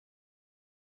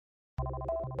How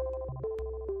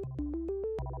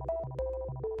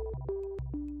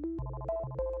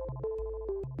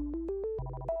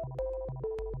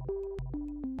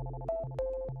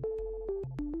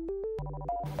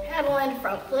to land a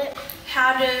front flip.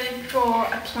 How to draw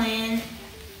a plan,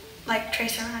 like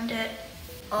trace around it.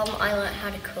 I learned how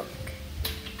to cook.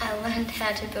 I learned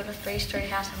how to build a 3-story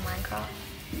house in Minecraft.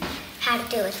 How to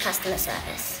deal with customer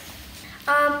service.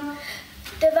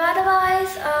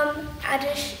 Dividers,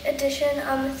 addition,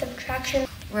 subtraction.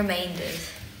 Remainders.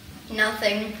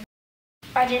 Nothing.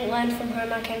 I didn't learn from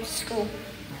home, I came to school.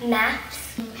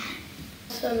 Maths.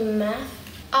 Some math.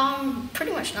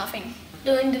 Pretty much nothing.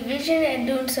 Doing division and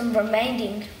doing some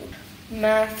remaining.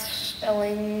 Maths,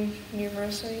 spelling,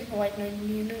 numeracy,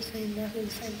 numeracy, math is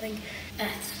the same thing.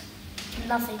 Maths.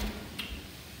 Nothing.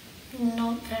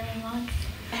 Not very much.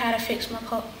 How to fix my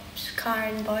pop's car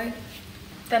and boat.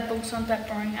 That books aren't that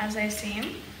boring as they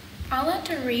seem. I learned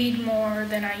to read more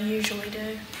than I usually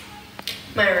do.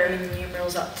 My Roman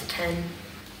numerals up to 10.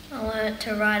 I learned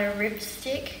to ride a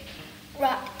ripstick.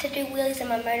 To do wheelies on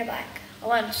my motorbike. I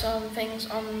learned some things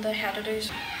on the how to do's.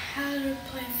 How to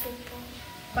play football.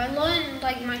 I learned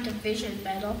my division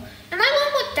better, and I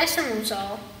learned what decimals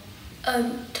are.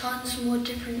 Tons more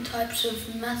different types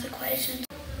of math equations.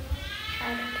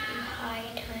 How to do high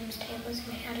times tables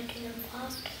and how to do them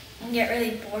fast. It get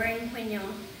really boring when you're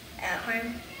at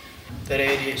home. That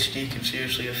ADHD can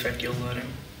seriously affect your learning.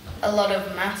 A lot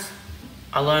of math.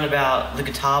 I learned about the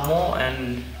guitar more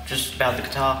and just about the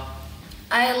guitar.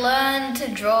 I learned to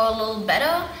draw a little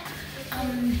better.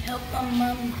 Help my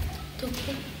mum to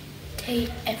cook tea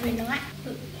every night.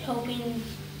 Helping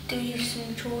do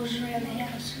some chores around the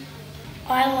house.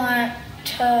 I learned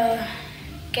to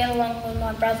get along with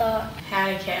my brother. How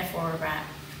to care for a rat.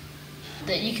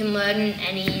 That you can learn in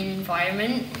any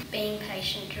environment. Being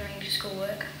patient during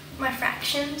schoolwork. My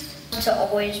fractions. To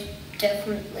always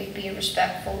definitely be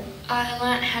respectful. I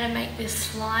learned how to make this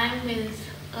slime with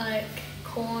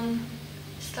corn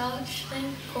starch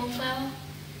thing, corn flour.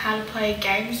 How to play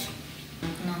games.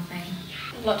 Nothing.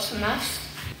 Lots of maths.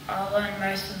 I learned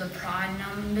most of the prime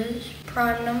numbers.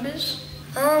 Prime numbers.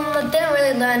 I didn't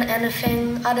really learn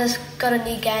anything. I just got a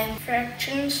new game.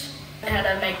 Fractions. How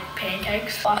to make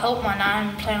pancakes. I helped my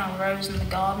nan plant a rose in the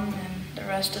garden and the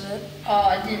rest of it.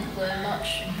 I didn't learn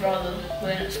much. I'd rather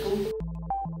learn at school.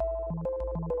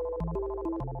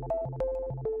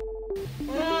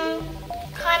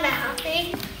 Kinda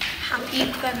happy. Happy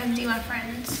because I can see my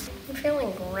friends. I'm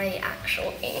feeling great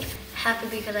actually. Happy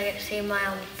because I get to see my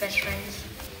best friends.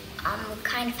 I'm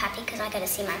kind of happy because I get to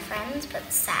see my friends,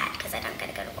 but sad because I don't get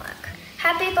to go to work.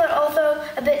 Happy but also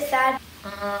a bit sad.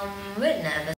 A bit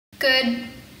nervous. Good.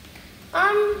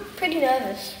 I'm pretty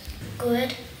nervous.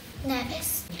 Good.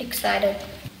 Nervous. Excited.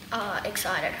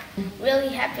 Excited. Really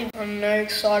happy. I'm no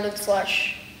excited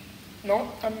 / not.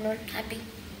 I'm no Happy.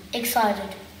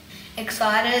 excited.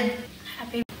 Excited.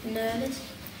 Happy. Nervous.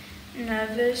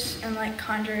 Nervous and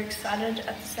kinda excited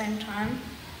at the same time.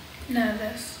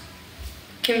 Nervous.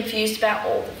 Confused about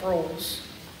all the rules.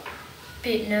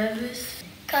 Bit nervous.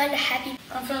 Kinda happy.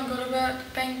 I feel good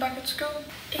about being back at school.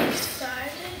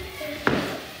 Excited and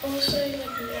also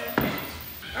nervous.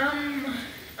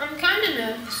 I'm kind of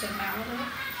nervous about it.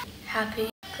 Happy.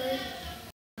 Good.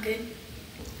 Good.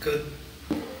 Good.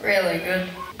 Really good.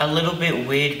 A little bit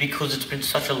weird because it's been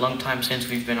such a long time since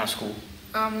we've been at school.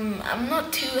 I'm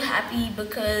not too happy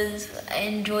because I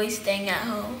enjoy staying at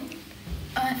home.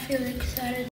 I feel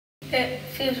excited. It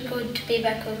feels good to be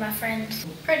back with my friends.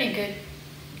 Pretty good.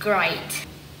 Great.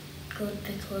 Good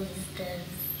because there's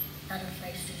other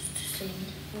faces to see.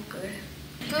 Good.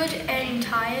 Good and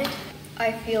tired.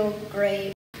 I feel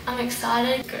great. I'm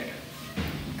excited. Good.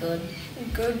 Good.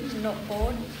 Good, not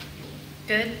bored.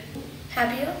 Good.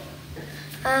 Happier.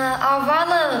 I'd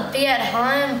rather be at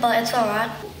home, but it's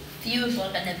alright. Feels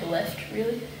like I never left,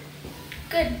 really.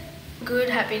 Good. Good,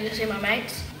 happy to see my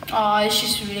mates. Oh, it's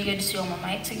just really good to see all my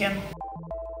mates again.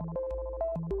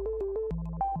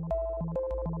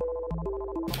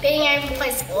 Being able to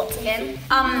play sports again.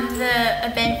 The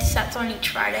event starts on each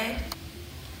Friday.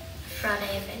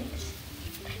 Friday events.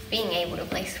 Being able to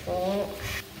play sport.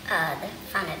 The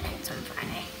fun events on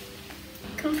Friday.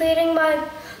 Completing my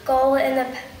goal in the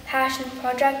passion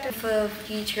project. For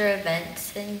future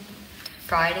events and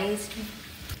Fridays.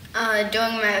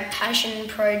 Doing my passion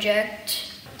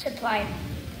project. To play.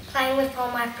 Playing with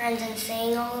all my friends and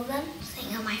seeing all of them.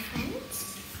 Seeing all my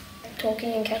friends.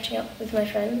 Talking and catching up with my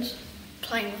friends.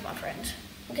 Playing with my friends.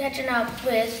 Catching up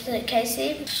with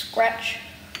Casey. Scratch,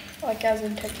 as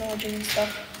in technology and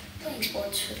stuff. Playing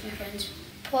sports with my friends.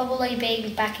 Probably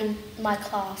being back in my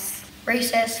class.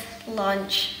 Recess,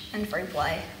 lunch, and free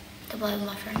play. To play with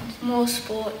my friends. More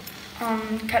sport.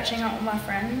 Catching up with my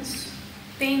friends.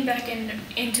 Being back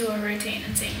into a routine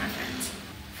and seeing my friends.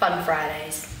 Fun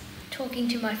Fridays. Talking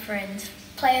to my friends.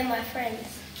 Play with my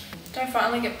friends. Don't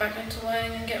finally get back into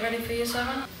learning and get ready for year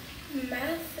 7.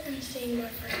 Math and seeing my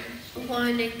friends.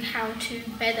 Learning how to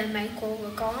better make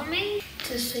origami.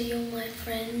 To see all my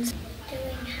friends.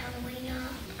 Doing Halloween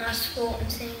art. Sport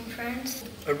and seeing friends.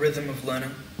 A rhythm of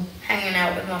learning. Hanging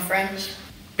out with my friends.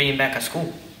 Being back at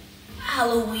school.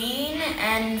 Halloween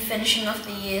and finishing off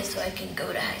the year so I can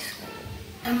go to high school.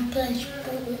 I'm playing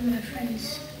sport with my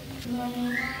friends.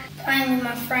 Playing with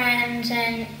my friends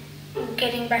and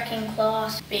getting back in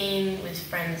class. Being with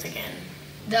friends again.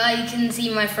 That I can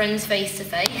see my friends face to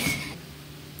face.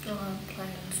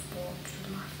 Playing sports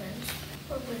with my friends.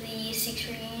 What was the year 6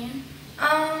 reunion?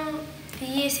 The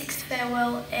year 6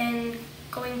 farewell and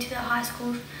going to the high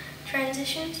school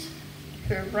transitions.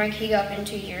 We're breaking up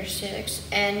into year 6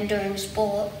 and doing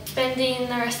sport. Spending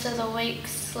the rest of the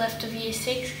weeks left of year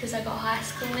 6 because I got high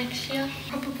school next year.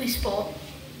 Probably sport.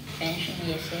 Finishing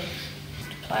year 6.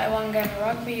 To play one game of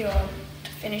rugby or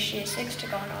to finish year 6 to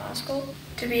go into high school.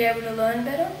 To be able to learn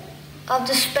better.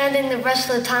 After spending the rest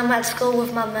of the time at school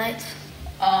with my mates.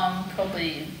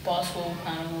 Probably basketball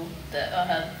carnival that I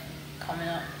have coming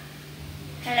up.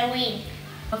 Halloween.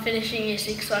 I'm finishing year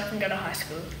 6 so I can go to high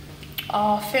school.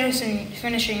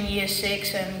 Finishing year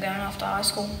 6 and going off to high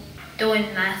school.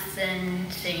 Doing maths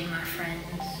and seeing my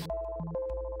friends.